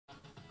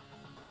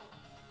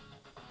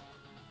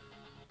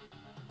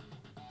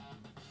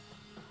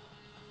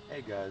Hey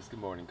guys, good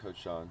morning,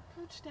 Coach Sean.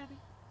 Coach Debbie.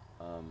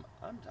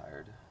 I'm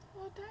tired.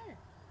 Well, tired.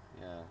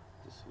 Yeah,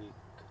 this week,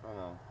 I don't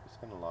know. I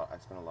spent a lot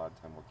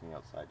of time working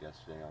outside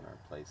yesterday on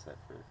our play set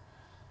for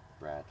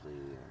Bradley,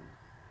 and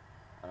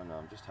I don't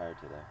know. I'm just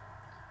tired today.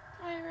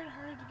 Tired,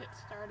 hard to get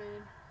started.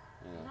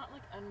 Yeah. Not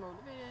like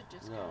unmotivated,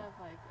 just No. kind of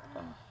like,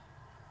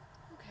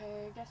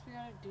 okay, I guess we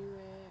gotta do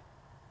it.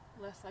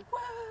 Less like,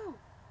 whoa!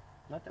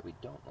 Not that we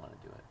don't want to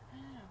do it.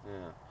 I know.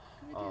 Yeah.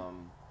 What do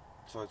we do?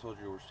 So I told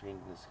you we're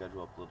changing the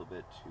schedule up a little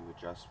bit to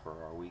adjust for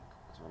our week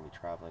because we're gonna be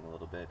traveling a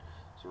little bit.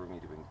 So we're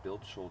gonna be doing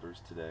build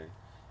shoulders today,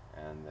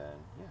 and then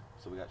yeah.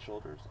 So we got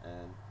shoulders,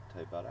 and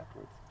tell you about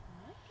afterwards.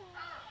 Okay.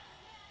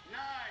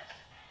 Nice.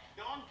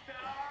 Don't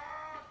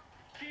stop.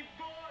 Keep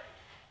going.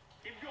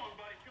 Keep going,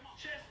 buddy. Come on.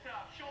 Chest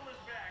up, shoulders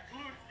back,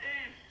 glutes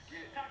in.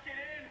 Tuck it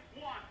in.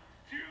 1,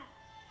 2.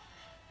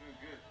 Doing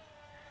good.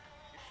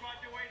 You slide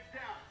the weights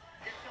down.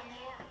 Get some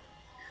more.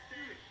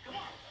 Come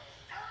on.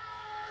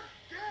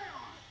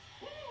 Down.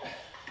 Woo.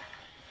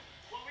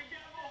 When we go,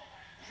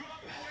 drop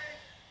the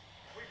weight.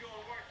 We're going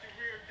to work the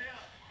rear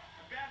delt.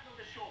 Back of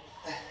the shoulders.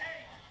 8.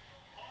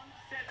 On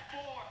set 4.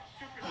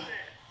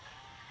 Superset.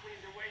 Clean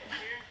the weight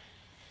here.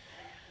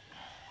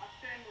 I'm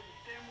staying with the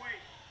same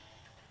weight.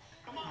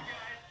 Come on,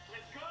 guys.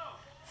 Let's go.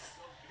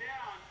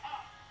 Down,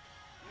 up.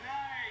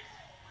 Nice.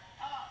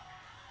 Up.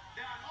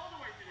 Down, all the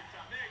way to the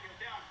top. There you go.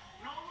 Down.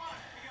 No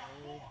rush. We got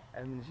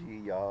 4.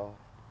 MG, y'all.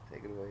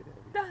 Take it away,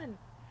 Debbie. Done!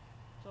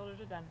 Shoulders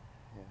are done.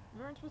 Yeah.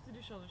 We weren't supposed to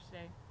do shoulders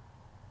today,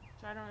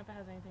 so I don't know if it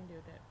has anything to do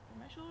with it. But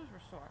my shoulders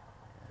were sore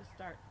to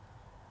start.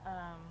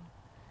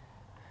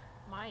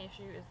 My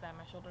issue is that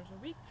my shoulders are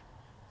weak,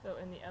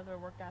 so in the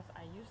other workouts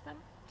I use them,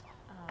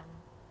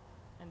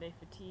 and they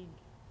fatigue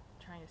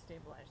trying to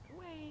stabilize the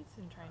weights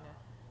and trying to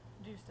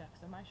do stuff.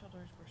 So my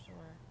shoulders were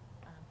sore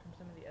from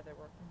some of the other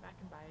work, from back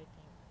and bi, I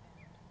think,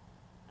 and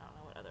I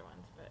don't know what other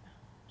ones, but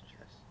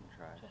Chest and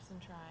try. chest and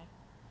try.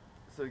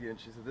 So again,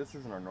 she said this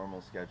isn't our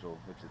normal schedule,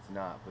 which it's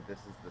not, but this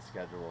is the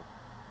schedule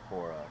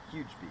for a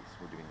huge beast.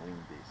 We're doing lean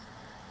beast,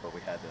 but we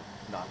had to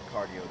knock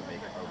cardio to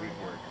make our week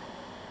work.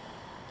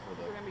 For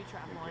the We're gonna be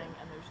traveling, weekend.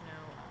 and there's no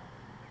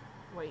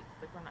weights.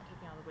 Like we're not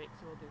taking all the weights,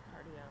 so we'll do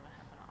cardio and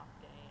have an off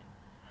day, and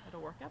it'll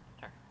work out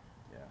better.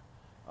 Yeah.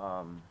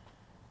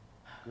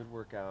 Good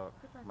workout.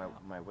 Good My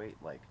workout. my weight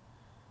like.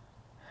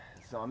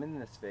 So I'm in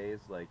this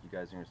phase like you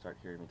guys are gonna start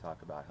hearing me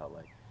talk about how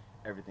like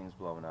everything's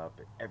blowing up,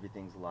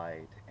 everything's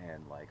light,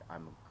 and like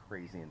I'm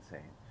crazy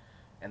insane,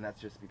 and that's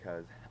just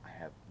because I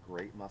have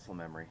great muscle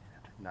memory.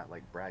 Not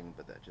like bragging,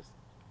 but that just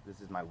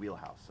this is my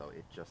wheelhouse, so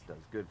it just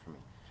does good for me.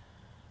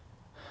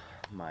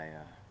 My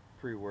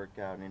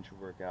pre-workout and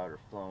intra-workout are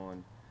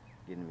flowing,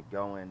 getting me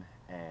going,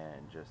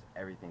 and just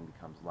everything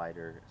becomes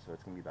lighter. So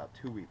it's gonna be about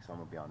 2 weeks. So I'm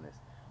gonna be on this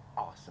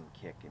awesome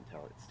kick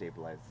until it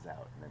stabilizes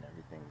out, and then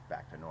everything's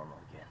back to normal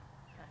again.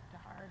 Back to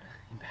hard.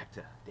 Back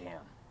to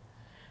damn.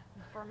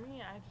 For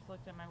me, I just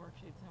looked at my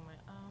worksheets and went,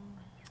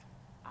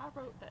 I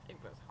wrote that it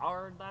was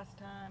hard last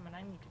time, and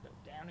I need to go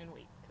down in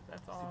weight because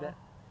that's all. See that?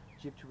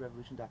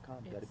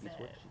 Shift2Revolution.com. It Gotta be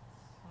said. worksheets.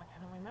 I'm like, I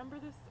don't remember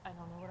this. I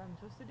don't know what I'm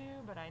supposed to do,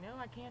 but I know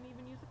I can't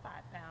even use a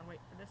 5-pound weight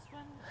for this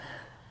one.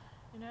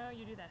 You know,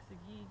 you do that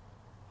Sagi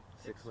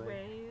Six way.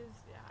 ways.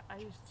 Yeah,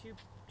 I use 2.5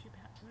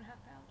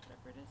 pounds,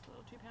 whatever it is, a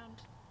little 2 pound.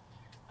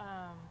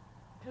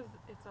 Because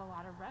it's a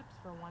lot of reps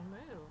for one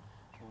move.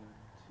 1,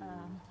 2, 3, 4,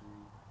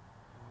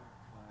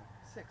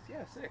 5, 6.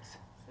 Yeah, 6.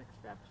 6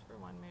 reps for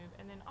one move,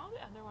 and then all the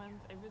other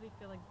ones, I really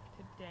feel like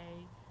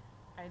today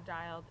I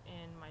dialed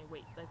in my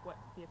weight, like what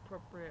the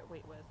appropriate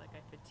weight was. Like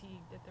I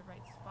fatigued at the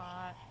right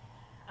spot.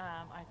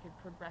 I could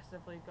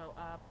progressively go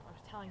up. I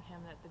was telling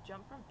him that the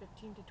jump from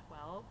 15 to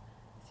 12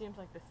 seems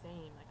like the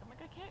same. Like I'm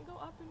like I can't go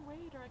up in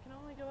weight, or I can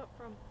only go up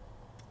from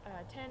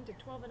 10 to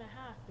 12 and a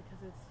half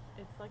because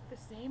it's like the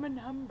same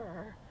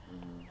number.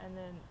 Mm-hmm. And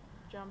then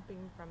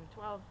jumping from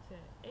 12 to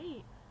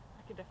 8,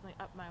 I could definitely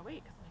up my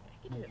weight because I'm like I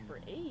could do it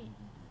for 8.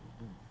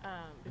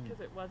 Because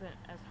it wasn't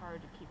as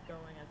hard to keep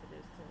going as it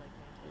is to like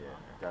maintain Yeah,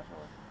 longer.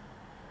 definitely.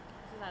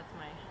 So that's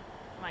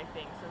my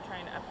thing. So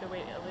trying to up the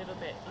weight a little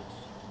bit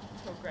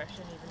each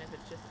progression, even if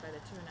it's just by the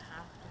 2.5,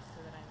 just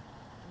so that I'm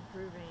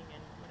improving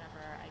and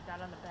whatever. I got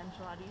on the bench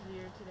a lot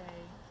easier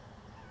today.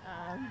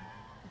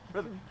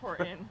 It's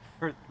important.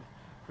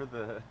 For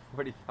the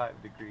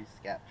 45-degree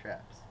scat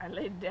traps. I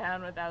laid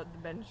down without the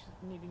bench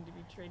needing to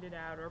be traded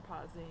out or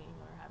pausing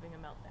or having a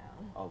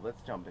meltdown. Oh, let's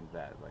jump into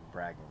that, like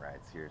bragging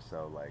rights here.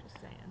 So like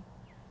Just saying.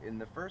 in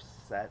the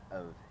first set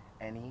of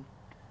any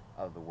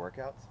of the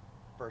workouts,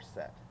 first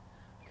set,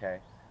 okay?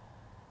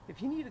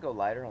 If you need to go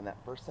lighter on that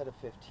first set of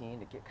 15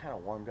 to get kind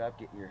of warmed up,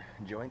 get your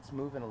joints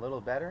moving a little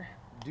better,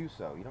 do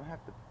so. You don't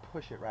have to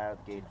push it right out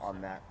of the gate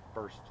on that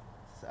first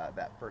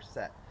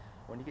set.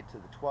 When you get to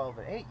the 12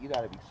 and 8, you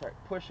got to start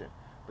pushing.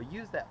 But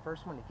use that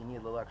first one if you need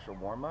a little extra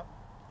warm up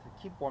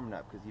to keep warming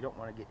up because you don't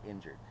want to get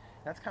injured.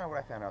 And that's kind of what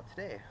I found out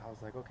today. I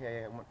was like,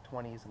 okay, I want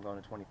 20s, I'm going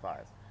to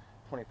 25s.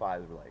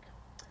 25s were like,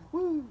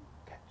 woo,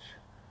 catch,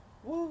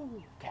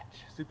 woo,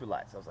 catch, super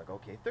light. So I was like,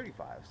 okay,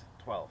 35s,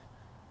 12.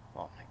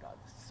 Oh my God,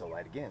 this is so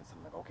light again. So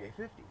I'm like, okay,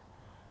 50.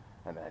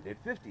 And then I did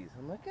 50s.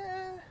 I'm like,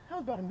 that was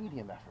about a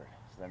medium effort.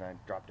 So then I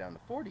dropped down to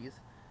 40s,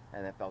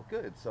 and it felt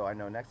good. So I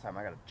know next time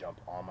I got to jump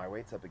all my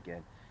weights up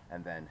again.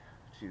 And then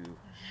to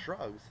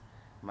shrugs,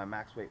 my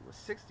max weight was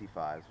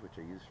 65s, which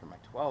I used for my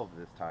 12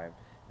 this time.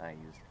 And I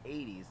used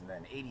 80s, and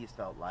then 80s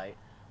felt light.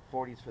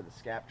 40s for the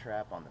scap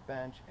trap on the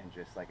bench, and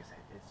just like I said,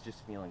 it's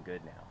just feeling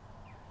good now.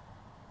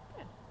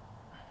 Good.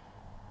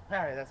 All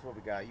right, that's what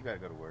we got. You got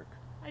to go to work.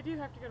 I do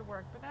have to go to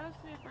work, but that was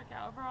today's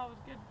workout. Overall, it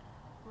was good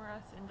for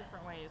us in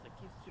different ways. Like,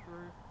 he's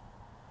super,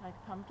 like,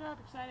 pumped up,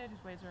 excited.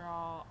 His weights are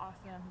all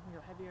awesome. He can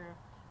go heavier.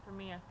 For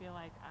me, I feel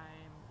like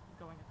I'm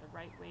going at the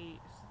right weight,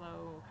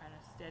 slow, kind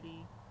of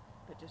steady,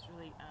 but just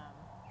really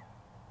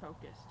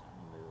focused on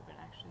the move and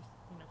actually,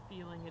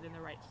 feeling it in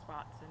the right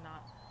spots and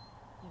not,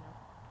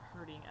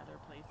 hurting other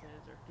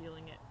places or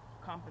feeling it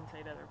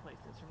compensate other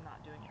places from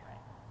not doing it right.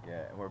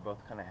 Yeah, and we're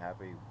both kind of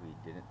happy we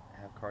didn't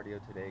have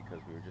cardio today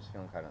because we were just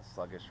feeling kind of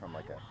sluggish from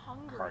like I'm a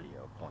hungry.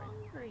 cardio point.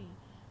 Hungry.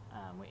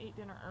 We ate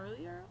dinner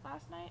earlier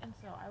last night, and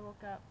so I woke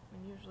up,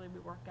 and usually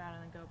we work out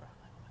and then go, but I'm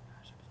like, oh my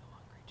gosh, I'm so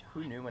hungry, John.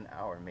 Who knew an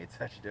hour made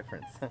such a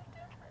difference? Difference.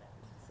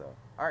 So,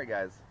 all right,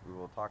 guys, we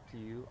will talk to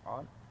you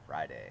on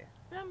Friday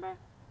Remember,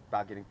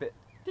 about getting fit.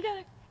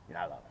 together. You know,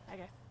 I love it. I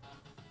guess.